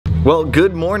Well,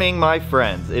 good morning, my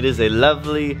friends. It is a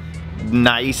lovely,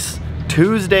 nice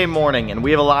Tuesday morning, and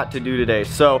we have a lot to do today.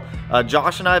 So,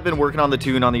 Josh and I have been working on the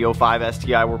tune on the 05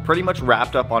 STI. We're pretty much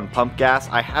wrapped up on pump gas.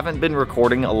 I haven't been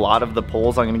recording a lot of the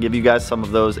pulls. I'm gonna give you guys some of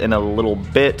those in a little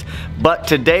bit. But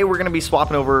today we're gonna be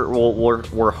swapping over, well,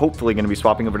 we're hopefully gonna be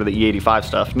swapping over to the E85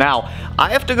 stuff. Now,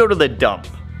 I have to go to the dump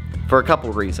for a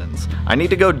couple reasons. I need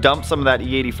to go dump some of that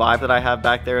E85 that I have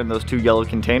back there in those two yellow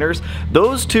containers.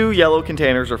 Those two yellow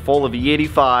containers are full of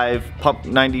E85 pump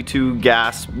 92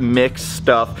 gas mix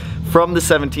stuff from the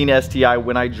 17 STI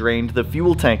when I drained the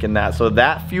fuel tank in that. So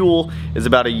that fuel is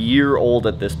about a year old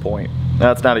at this point.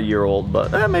 That's not a year old,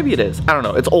 but maybe it is. I don't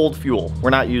know. It's old fuel.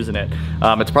 We're not using it.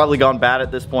 It's probably gone bad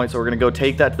at this point, so we're gonna go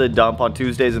take that to the dump on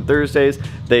Tuesdays and Thursdays.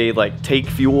 They like take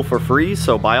fuel for free,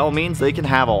 so by all means, they can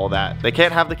have all that. They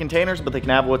can't have the containers, but they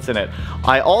can have what's in it.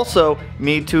 I also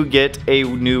need to get a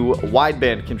new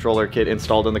wideband controller kit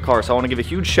installed in the car, so I wanna give a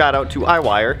huge shout out to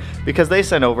iWire because they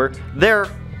sent over their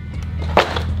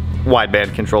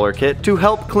wideband controller kit to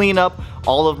help clean up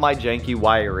all of my janky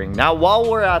wiring. Now, while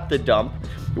we're at the dump,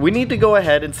 we need to go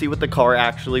ahead and see what the car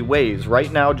actually weighs.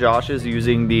 Right now, Josh is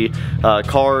using the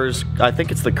car's, I think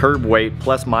it's the curb weight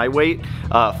plus my weight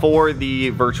for the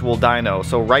virtual dyno.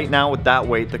 So right now with that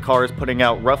weight, the car is putting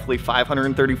out roughly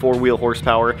 534 wheel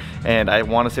horsepower, and I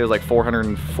want to say it was like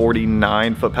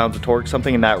 449 foot-pounds of torque,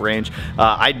 something in that range.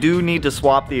 I do need to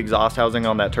swap the exhaust housing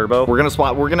on that turbo. We're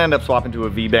gonna end up swapping to a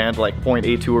V-band, like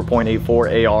 0.82 or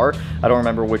 0.84 AR. I don't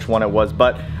remember which one it was,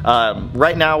 but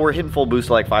right now we're hitting full boost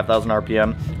to like 5,000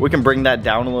 RPM. We can bring that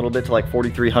down a little bit to like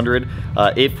 4,300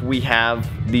 if we have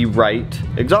the right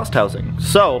exhaust housing.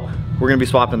 So we're gonna be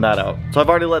swapping that out. So I've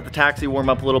already let the taxi warm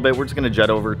up a little bit. We're just gonna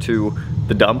jet over to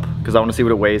the dump because I wanna see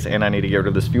what it weighs and I need to get rid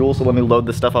of this fuel. So let me load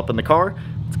this stuff up in the car.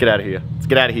 Let's get out of here. Let's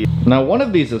get out of here. Now one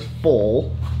of these is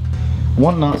full,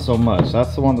 one not so much.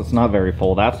 That's the one that's not very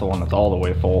full. That's the one that's all the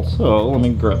way full. So let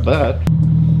me grab that.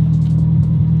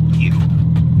 You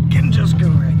can just go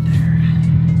right there.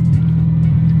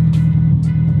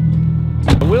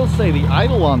 I will say the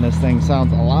idle on this thing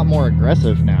sounds a lot more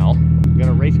aggressive now. We got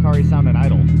a race car-y sounding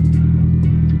idle.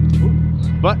 Ooh.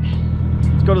 But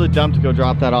let's go to the dump to go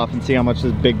drop that off and see how much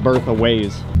this big Bertha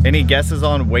weighs. Any guesses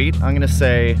on weight? I'm gonna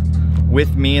say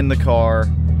with me in the car,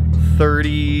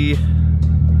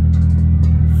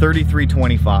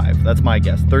 3325. That's my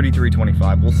guess,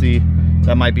 3325. We'll see.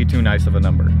 That might be too nice of a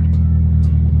number.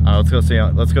 Let's go see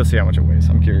how much it weighs.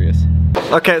 I'm curious.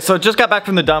 Okay, so just got back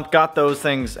from the dump, got those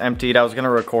things emptied. I was gonna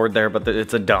record there, but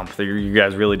it's a dump. You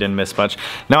guys really didn't miss much.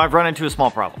 Now I've run into a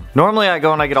small problem. Normally I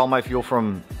go and I get all my fuel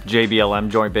from JBLM,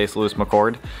 Joint Base Lewis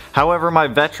McChord. However, my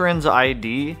veteran's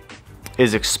ID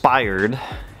is expired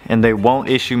and they won't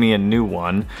issue me a new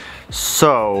one.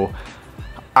 So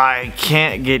I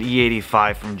can't get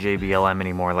E85 from JBLM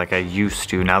anymore like I used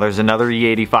to. Now there's another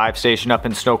E85 station up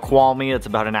in Snoqualmie. It's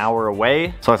about an hour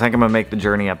away. So I think I'm gonna make the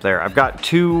journey up there. I've got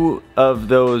 2 of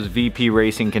those VP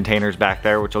Racing containers back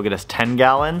there, which will get us 10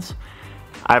 gallons.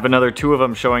 I have another 2 of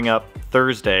them showing up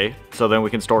Thursday. So then we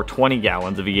can store 20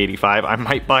 gallons of E85. I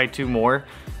might buy 2 more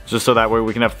just so that way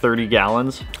we can have 30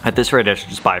 gallons. At this rate, I should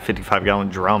just buy a 55-gallon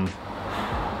drum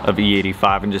of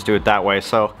E85 and just do it that way.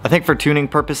 So I think for tuning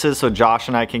purposes, so Josh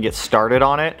and I can get started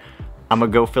on it, I'm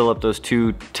gonna go fill up those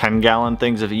 2 10-gallon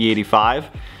things of E85.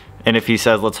 And if he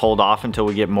says let's hold off until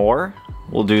we get more,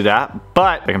 we'll do that.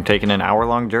 But I'm taking an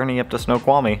hour-long journey up to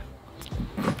Snoqualmie.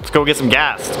 Let's go get some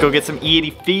gas. Let's go get some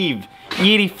E85.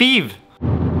 E85.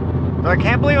 So I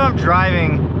can't believe I'm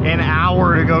driving an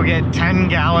hour to go get 10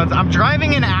 gallons. I'm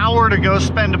driving an hour to go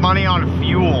spend money on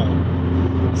fuel.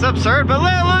 It's absurd, but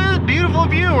look at this beautiful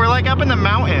view. We're like up in the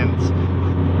mountains,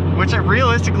 which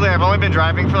realistically I've only been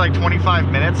driving for like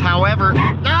 25 minutes. However,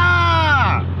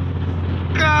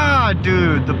 God,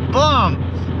 dude, the bumps.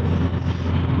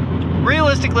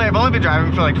 Realistically, I've only been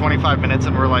driving for like 25 minutes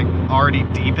and we're like already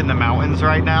deep in the mountains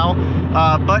right now.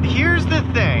 But here's the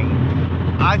thing.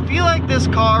 I feel like this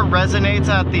car resonates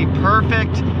at the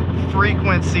perfect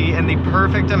frequency and the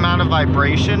perfect amount of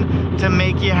vibration to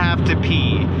make you have to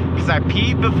pee. Because I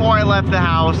peed before I left the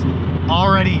house,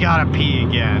 already gotta pee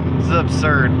again. It's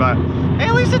absurd, but hey,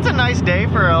 at least it's a nice day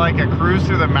for like a cruise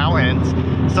through the mountains.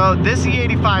 So this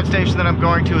E85 station that I'm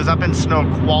going to is up in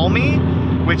Snoqualmie,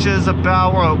 which is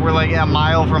about, we're like a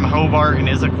mile from Hobart and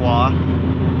Issaquah.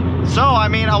 So, I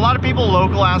mean, a lot of people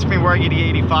local ask me where I get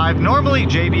E85. Normally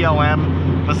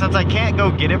JBLM, but since I can't go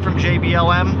get it from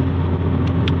JBLM,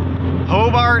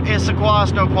 Hobart, Issaquah,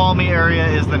 Snoqualmie area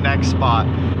is the next spot.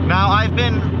 Now, I've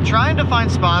been trying to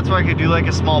find spots where I could do like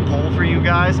a small poll for you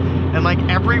guys, and like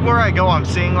everywhere I go, I'm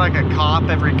seeing like a cop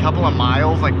every couple of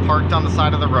miles, like parked on the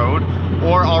side of the road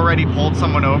or already pulled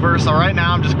someone over. So right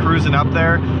now I'm just cruising up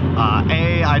there.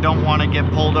 A, I don't want to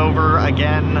get pulled over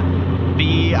again.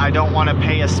 B, I don't want to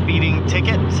pay a speeding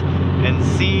ticket. And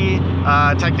C,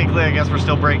 technically I guess we're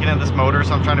still breaking in this motor,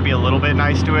 so I'm trying to be a little bit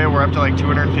nice to it. We're up to like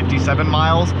 257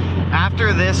 miles.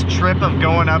 After this trip of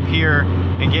going up here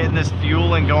and getting this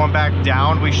fuel and going back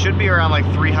down, we should be around like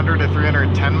 300 to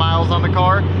 310 miles on the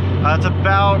car. It's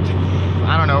about,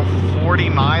 I don't know, 40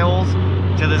 miles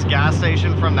to this gas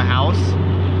station from the house.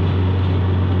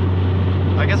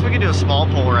 I guess we could do a small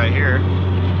pull right here.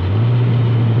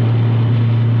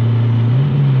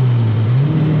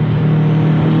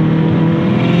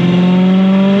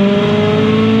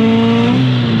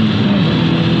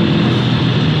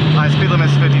 My speed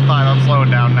limit's 55, I'm slowing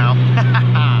down now.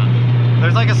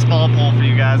 There's like a small pull for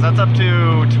you guys. That's up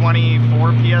to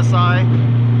 24 PSI.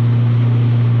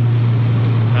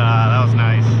 That was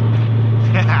nice.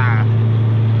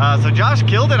 So Josh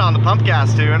killed it on the pump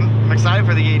gas tune. I'm excited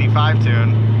for the E85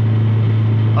 tune.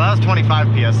 Oh, that was 25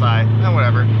 PSI.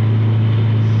 Whatever.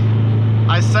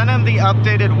 I sent him the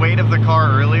updated weight of the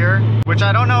car earlier, which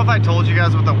I don't know if I told you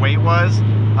guys what the weight was.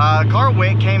 Car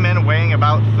weight came in weighing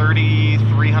about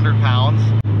 3,300 pounds.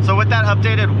 So with that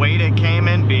updated weight, it came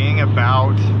in being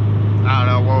about, I don't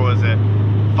know, what was it?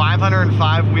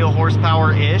 505 wheel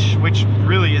horsepower-ish, which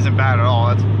really isn't bad at all.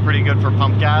 That's pretty good for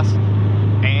pump gas.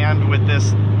 And with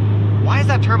this, why is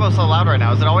that turbo so loud right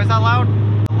now? Is it always that loud?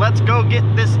 Let's go get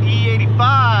this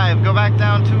E85, go back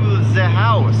down to the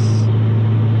house,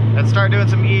 and start doing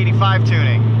some E85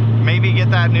 tuning. Maybe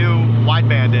get that new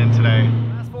wideband in today.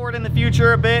 Fast forward in the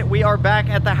future a bit, we are back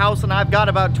at the house and I've got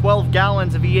about 12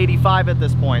 gallons of E85 at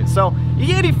this point. So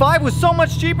E85 was so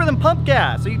much cheaper than pump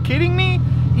gas. Are you kidding me?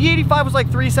 E85 was like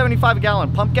 $3.75 a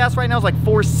gallon. Pump gas right now is like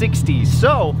 $4.60.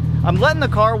 So I'm letting the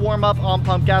car warm up on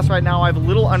pump gas right now. I have a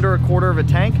little under a quarter of a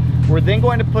tank. We're then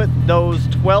going to put those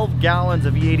 12 gallons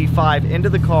of E85 into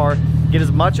the car, get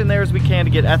as much in there as we can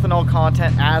to get ethanol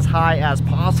content as high as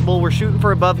possible. We're shooting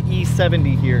for above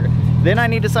E70 here. Then I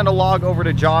need to send a log over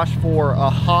to Josh for a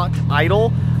hot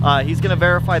idle. He's gonna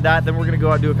verify that. Then we're gonna go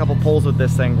out and do a couple pulls with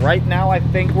this thing. Right now, I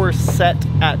think we're set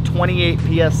at 28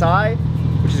 PSI,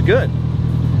 which is good.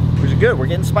 We're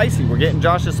getting spicy. We're getting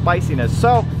Josh's spiciness.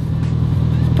 So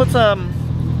let's put some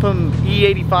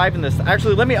E85 in this.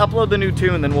 Actually, let me upload the new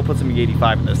tune, then we'll put some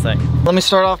E85 in this thing. Let me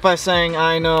start off by saying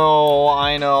I know,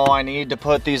 I need to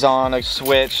put these on a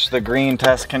switch, the green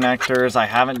test connectors. I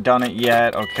haven't done it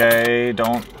yet, okay?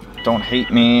 Don't hate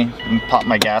me. Pop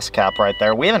my gas cap right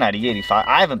there. We haven't had E85.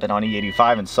 I haven't been on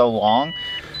E85 in so long.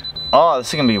 Oh, this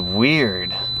is gonna be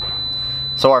weird.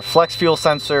 So our flex fuel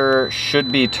sensor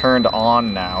should be turned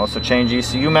on now. So change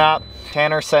ECU map.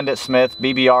 Tanner, send it Smith,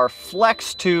 BBR,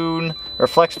 flex tune, or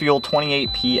flex fuel 28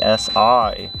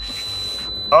 PSI.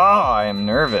 Oh, I am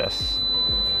nervous.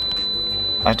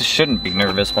 I just shouldn't be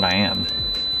nervous, but I am.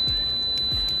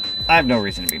 I have no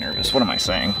reason to be nervous. What am I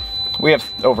saying? We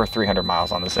have over 300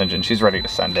 miles on this engine. She's ready to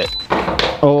send it.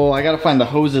 Oh, I gotta find the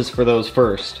hoses for those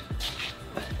first.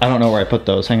 I don't know where I put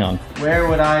those, hang on. Where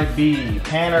would I be?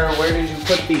 Tanner, where did you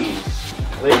put these?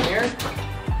 Are they in here?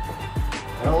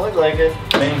 I don't look like it.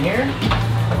 Are they in here?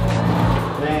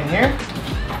 Are they in here?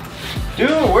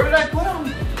 Dude, where did I put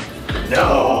them?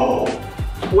 No!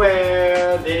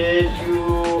 Where did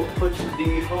you put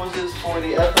the hoses for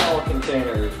the ethanol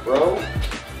containers, bro?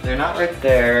 They're not right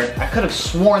there. I could have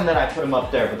sworn that I put them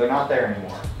up there, but they're not there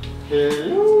anymore.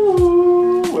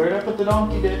 Hello? Where did I put the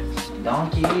donkey dicks?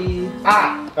 Donkey.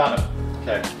 Ah! Found it.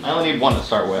 Okay. I only need one to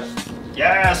start with.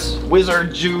 Yes!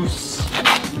 Wizard juice!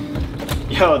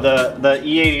 Yo, the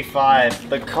E85,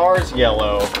 the car's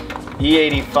yellow.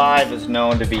 E85 is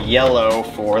known to be yellow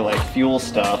for like fuel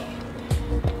stuff.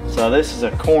 So this is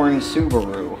a corn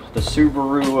Subaru. The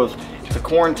Subaru of the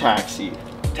corn taxi.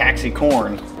 Taxi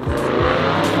corn.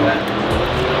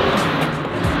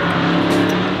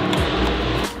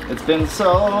 It's been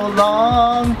so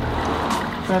long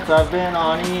since I've been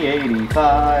on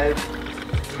E85.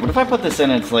 What if I put this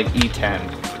in and it's like E10?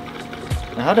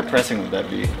 Now how depressing would that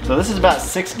be? So this is about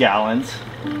 6 gallons.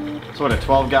 So what, a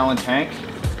 12-gallon tank?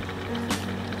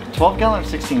 12 gallon or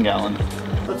 16 gallon?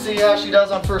 Let's see how she does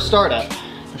on first startup.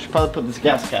 I should probably put this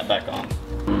gas cap back on.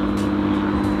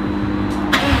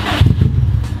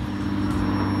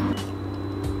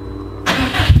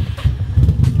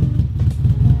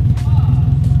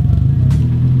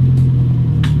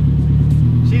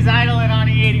 She's idling on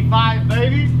E85,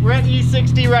 baby. We're at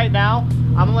E60 right now.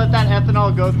 I'm gonna let that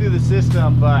ethanol go through the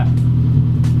system, but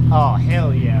oh,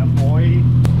 hell yeah, boy.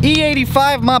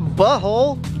 E85, my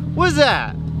butthole. What's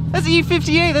that? That's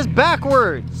E58, that's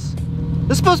backwards.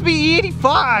 This is supposed to be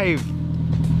E85.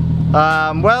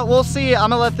 Well, we'll see. I'm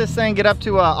gonna let this thing get up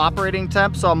to operating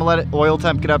temp, so I'm gonna let it oil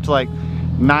temp get up to like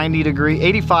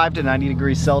 85 to 90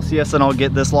 degrees Celsius, and I'll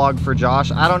get this log for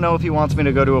Josh. I don't know if he wants me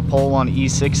to go to a pole on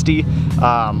E60.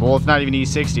 Well, it's not even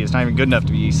E60. It's not even good enough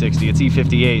to be E60. It's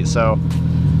E58, so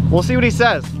we'll see what he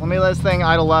says. Let me let this thing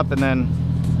idle up, and then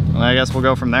I guess we'll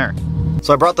go from there.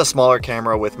 So I brought the smaller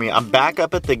camera with me. I'm back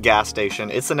up at the gas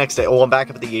station. It's the next day. Well, I'm back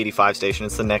up at the 85 station.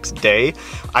 It's the next day.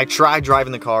 I tried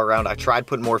driving the car around. I tried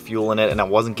putting more fuel in it, and I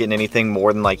wasn't getting anything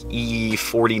more than like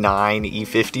E49,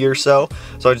 E50 or so.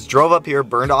 So I just drove up here,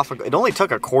 burned off. It only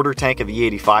took a quarter tank of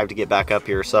E85 to get back up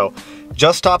here. So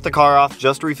just topped the car off,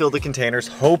 just refilled the containers,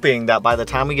 hoping that by the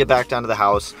time we get back down to the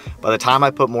house, by the time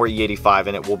I put more E85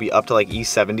 in it, we'll be up to like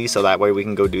E70, so that way we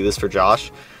can go do this for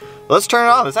Josh. Let's turn it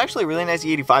on. It's actually a really nice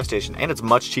E85 station, and it's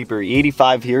much cheaper.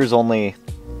 E85 here is only,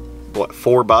 what,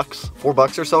 $4?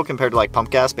 $4 or so, compared to like pump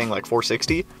gas being like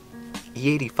 $4.60.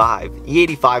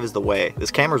 E85 is the way. This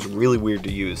camera's really weird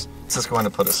to use. What's this going to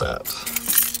put us at?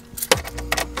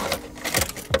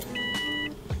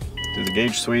 Do the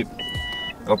gauge sweep.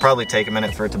 It'll probably take a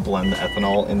minute for it to blend the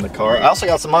ethanol in the car. I also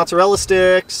got some mozzarella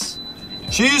sticks,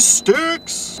 cheese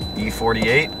sticks,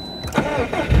 E48.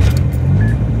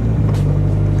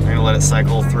 Let it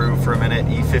cycle through for a minute.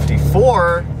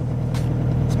 E54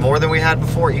 is more than we had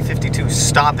before. E52,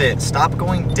 stop it. Stop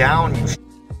going down, you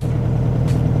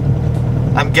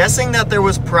I'm guessing that there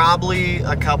was probably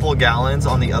a couple gallons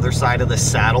on the other side of the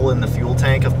saddle in the fuel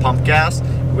tank of pump gas,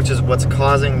 which is what's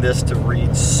causing this to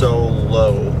read so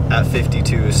low at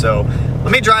 52. So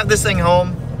let me drive this thing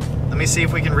home. Let me see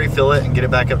if we can refill it and get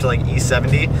it back up to like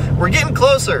E70. We're getting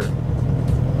closer.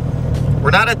 We're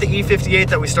not at the E58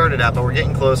 that we started at, but we're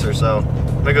getting closer, so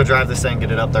I'm gonna go drive this thing,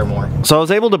 get it up there more. So I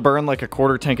was able to burn like a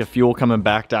quarter tank of fuel coming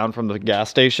back down from the gas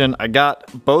station. I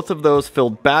got both of those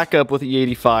filled back up with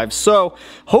E85, so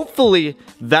hopefully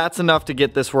that's enough to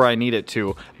get this where I need it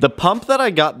to. The pump that I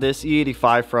got this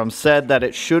E85 from said that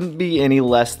it shouldn't be any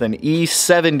less than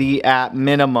E70 at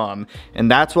minimum, and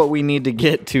that's what we need to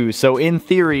get to. So in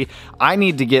theory, I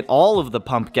need to get all of the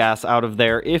pump gas out of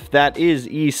there, if that is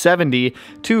E70,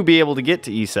 to be able to get to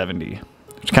E70,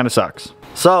 which kind of sucks.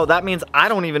 So that means I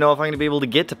don't even know if I'm going to be able to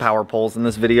get to power poles in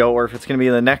this video, or if it's going to be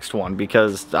the next one,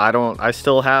 because I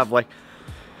still have like,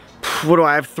 what do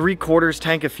I have, 3/4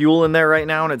 tank of fuel in there right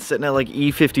now, and it's sitting at like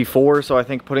E54, so I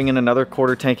think putting in another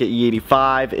quarter tank at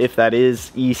E85, if that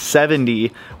is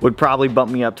E70, would probably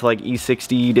bump me up to like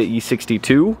E60 to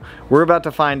E62. We're about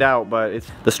to find out, but it's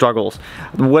the struggles.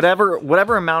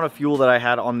 Whatever amount of fuel that I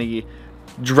had on the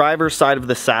driver's side of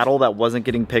the saddle that wasn't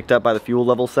getting picked up by the fuel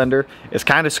level sender is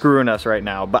kind of screwing us right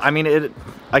now. But I mean,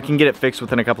 I can get it fixed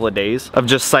within a couple of days of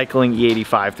just cycling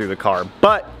E85 through the car,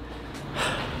 but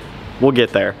we'll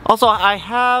get there. Also, I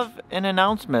have an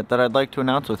announcement that I'd like to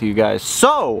announce with you guys.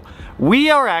 So we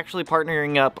are actually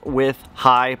partnering up with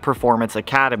High Performance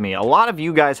Academy. A lot of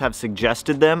you guys have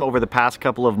suggested them over the past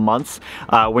couple of months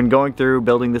when going through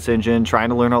building this engine, trying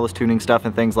to learn all this tuning stuff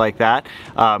and things like that.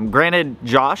 Granted,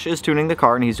 Josh is tuning the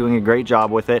car and he's doing a great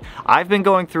job with it. I've been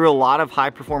going through a lot of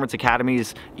High Performance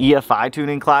Academy's EFI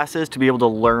tuning classes to be able to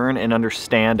learn and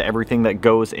understand everything that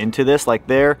goes into this. Like,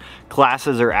 their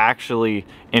classes are actually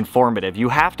informative. You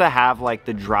have to have like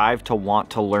the drive to want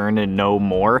to learn and know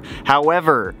more.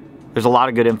 However, there's a lot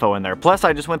of good info in there. Plus,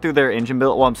 I just went through their engine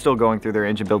build. Well, I'm still going through their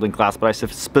engine building class, but I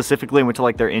specifically went to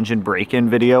like their engine break-in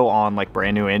video on like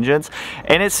brand new engines.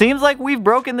 And it seems like we've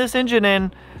broken this engine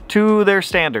in to their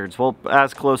standards, well,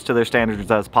 as close to their standards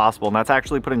as possible, and that's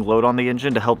actually putting load on the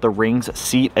engine to help the rings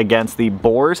seat against the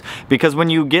bores, because when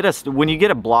you get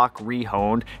a block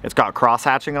re-honed, it's got cross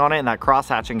hatching on it, and that cross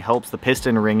hatching helps the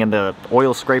piston ring and the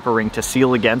oil scraper ring to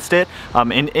seal against it,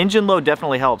 and engine load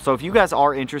definitely helps. So if you guys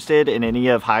are interested in any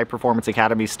of High Performance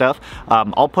Academy stuff,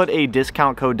 I'll put a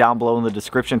discount code down below in the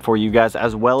description for you guys,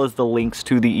 as well as the links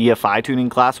to the EFI tuning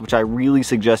class, which I really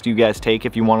suggest you guys take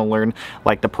if you want to learn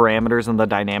like the parameters and the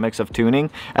dynamics of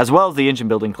tuning, as well as the engine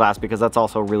building class, because that's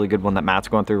also a really good one that Matt's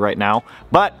going through right now.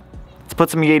 But let's put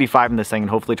some E85 in this thing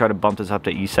and hopefully try to bump this up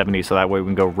to E70, so that way we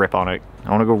can go rip on it. I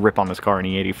want to go rip on this car in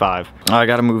E85. I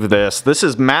gotta move this. This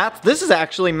is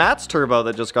actually Matt's turbo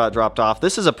that just got dropped off.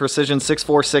 This is a Precision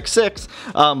 6466,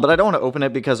 but I don't want to open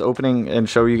it because opening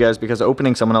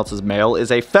someone else's mail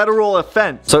is a federal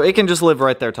offense. So it can just live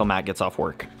right there till Matt gets off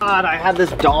work. God, I had this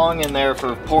dong in there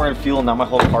for pouring fuel. Now my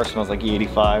whole car smells like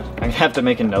E85. I'm gonna have to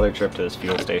make another trip to this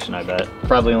fuel station, I bet.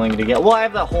 Probably only gonna get, well, I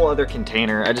have that whole other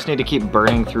container. I just need to keep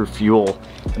burning through fuel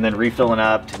and then refilling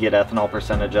up to get ethanol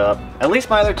percentage up. At least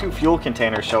my other two fuel containers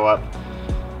show up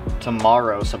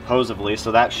tomorrow, supposedly,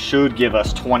 so that should give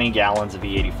us 20 gallons of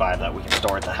E85 that we can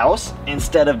store at the house,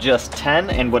 instead of just 10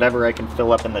 and whatever I can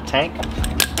fill up in the tank.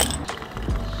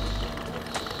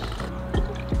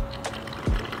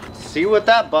 See what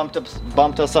that bumped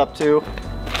us up to.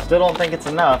 Still don't think it's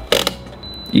enough.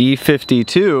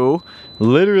 E52,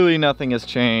 literally nothing has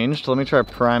changed. Let me try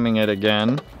priming it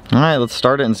again. All right, let's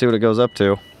start it and see what it goes up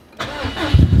to.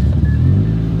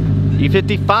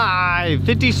 E55,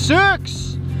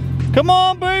 56! Come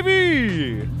on,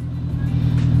 baby!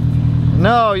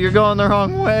 No, you're going the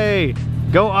wrong way.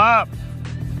 Go up.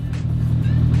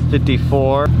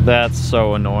 54, that's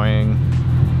so annoying.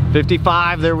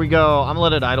 55, there we go. I'm gonna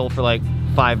let it idle for like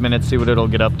 5 minutes, see what it'll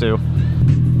get up to.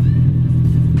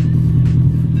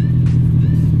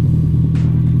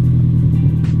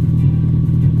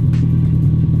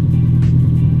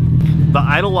 The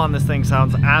idle on this thing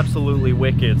sounds absolutely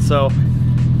wicked. So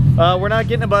we're not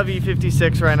getting above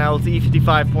E56 right now. It's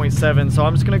E55.7. So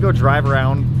I'm just gonna go drive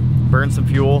around, burn some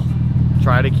fuel,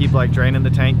 try to keep like draining the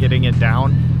tank, getting it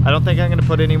down. I don't think I'm gonna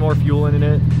put any more fuel in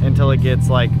it until it gets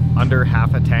like under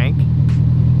half a tank,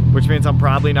 which means I'm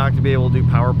probably not gonna be able to do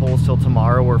power pulls till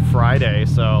tomorrow or Friday.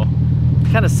 So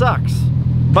it kind of sucks.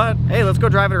 But hey, let's go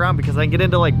drive it around because I can get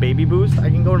into like baby boost. I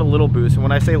can go to little boost. And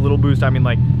when I say little boost, I mean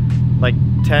like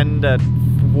 10 to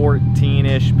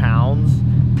 14-ish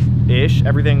pounds-ish.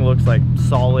 Everything looks like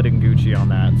solid and Gucci on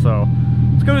that. So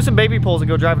let's go do some baby pulls and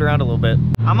go drive it around a little bit.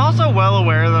 I'm also well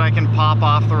aware that I can pop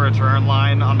off the return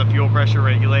line on the fuel pressure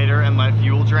regulator and let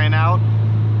fuel drain out.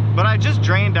 But I just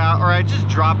drained out, or I just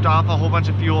dropped off a whole bunch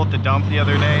of fuel at the dump the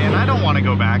other day, and I don't want to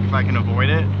go back if I can avoid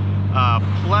it.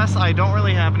 Plus, I don't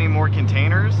really have any more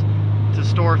containers to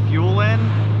store fuel in.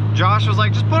 Josh was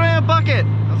like, just put it in a bucket.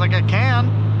 I was like, I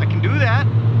can do that.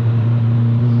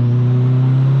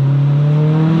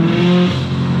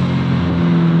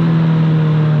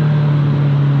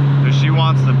 So she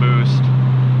wants the boost.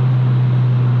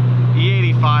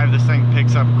 E85, this thing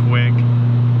picks up quick.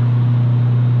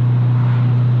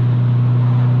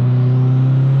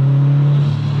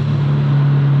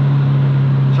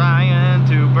 Trying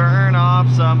to burn off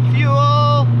some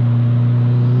fuel.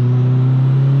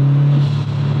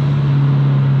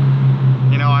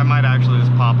 You know, I might actually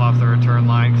just pop off the return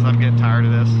line because I'm getting tired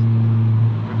of this.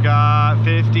 We've got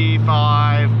 55%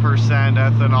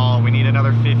 ethanol. We need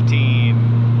another 15.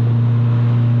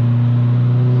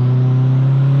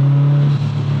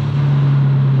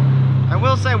 I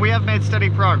will say we have made steady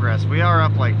progress. We are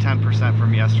up like 10%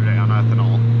 from yesterday on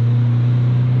ethanol,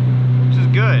 which is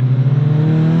good.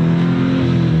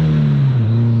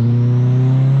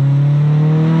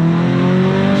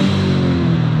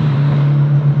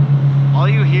 All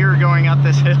you hear going up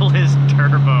this hill is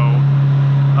turbo.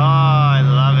 Oh, I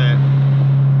love it.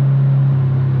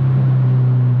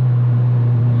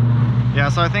 Yeah,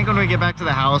 so I think when we get back to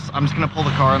the house, I'm just gonna pull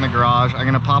the car in the garage. I'm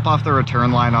gonna pop off the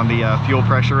return line on the fuel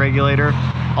pressure regulator.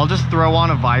 I'll just throw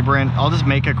on a vibrant, I'll just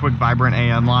make a quick vibrant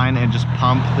AM line and just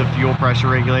pump the fuel pressure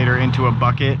regulator into a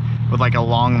bucket with like a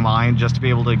long line just to be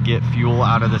able to get fuel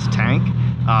out of this tank.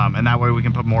 And that way we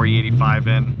can put more E85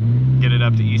 in, get it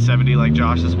up to E70 like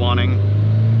Josh is wanting.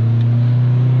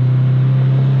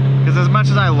 Because as much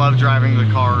as I love driving the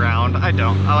car around, I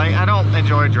don't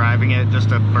enjoy driving it just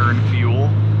to burn fuel.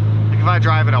 Like if I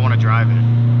drive it, I want to drive it.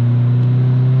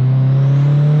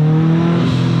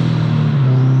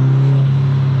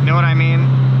 You know what I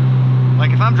mean?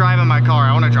 Like if I'm driving my car,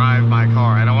 I want to drive my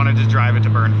car. I don't want to just drive it to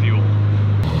burn fuel.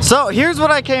 So here's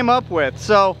what I came up with.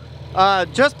 So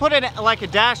just put it like a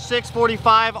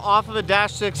 -645 off of a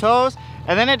 -6 hose,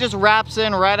 and then it just wraps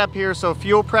in right up here. So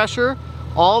fuel pressure,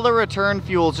 all the return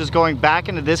fuel is just going back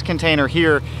into this container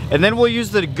here, and then we'll use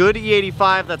the good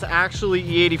E85 that's actually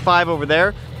E85 over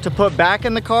there to put back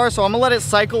in the car. So I'm gonna let it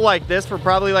cycle like this for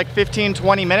probably like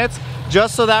 15-20 minutes,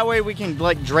 just so that way we can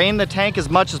like drain the tank as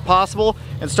much as possible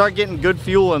and start getting good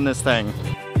fuel in this thing.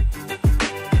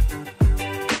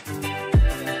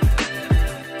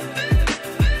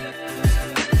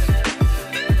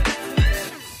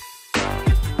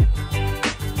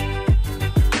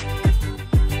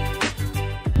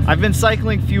 I've been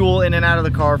cycling fuel in and out of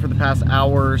the car for the past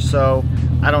hour or so.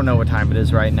 I don't know what time it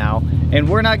is right now. And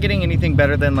we're not getting anything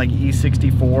better than like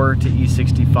E64 to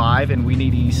E65, and we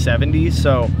need E70,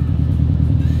 so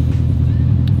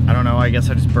I don't know, I guess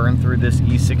I just burn through this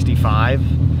E65,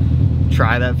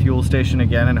 try that fuel station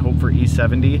again and hope for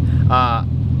E70.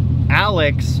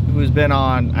 Alex, who's been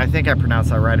on, I think I pronounced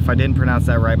that right. If I didn't pronounce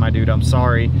that right, my dude, I'm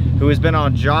sorry. Who has been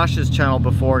on Josh's channel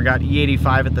before, got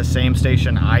E85 at the same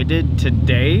station I did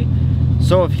today.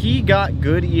 So if he got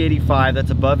good E85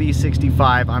 that's above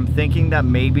E65, I'm thinking that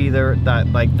maybe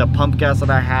like the pump gas that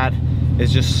I had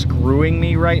is just screwing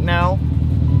me right now.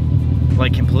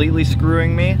 Like completely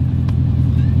screwing me.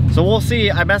 So we'll see.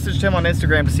 I messaged him on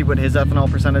Instagram to see what his ethanol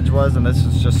percentage was, and this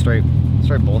is just straight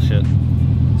bullshit.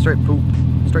 Straight poop.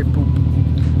 Straight poop.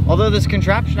 Although this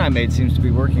contraption I made seems to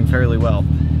be working fairly well.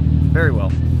 Very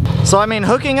well. So I mean,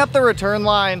 hooking up the return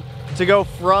line to go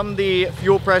from the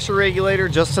fuel pressure regulator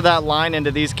just to that line into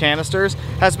these canisters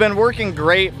has been working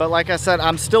great, but like I said,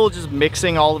 I'm still just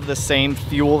mixing all of the same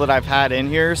fuel that I've had in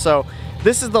here. So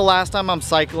this is the last time I'm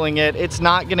cycling it. It's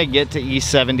not gonna get to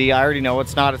E70. I already know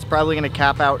it's not. It's probably gonna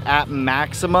cap out at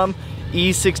maximum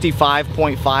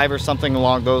E65.5 or something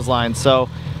along those lines. So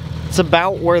it's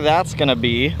about where that's gonna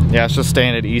be. Yeah, it's just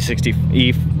staying at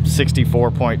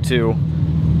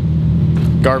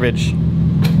E64.2. Garbage.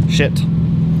 Shit.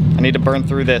 I need to burn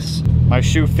through this. My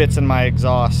shoe fits in my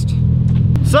exhaust.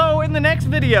 So in the next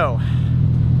video,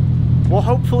 we'll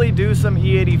hopefully do some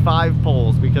E85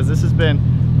 pulls because this has been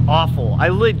awful. I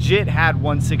legit had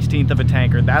 1/16 of a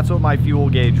tanker. That's what my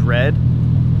fuel gauge read.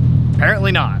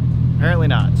 Apparently not. Apparently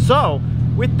not. So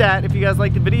with that, if you guys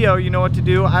like the video, you know what to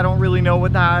do. I don't really know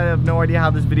I have no idea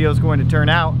how this video is going to turn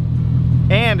out.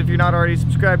 And if you're not already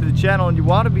subscribed to the channel and you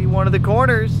want to be one of the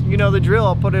corners, you know the drill.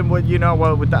 I'll put in what, you know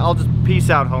what, I'll just peace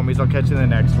out, homies. I'll catch you in the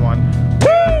next one.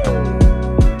 Woo!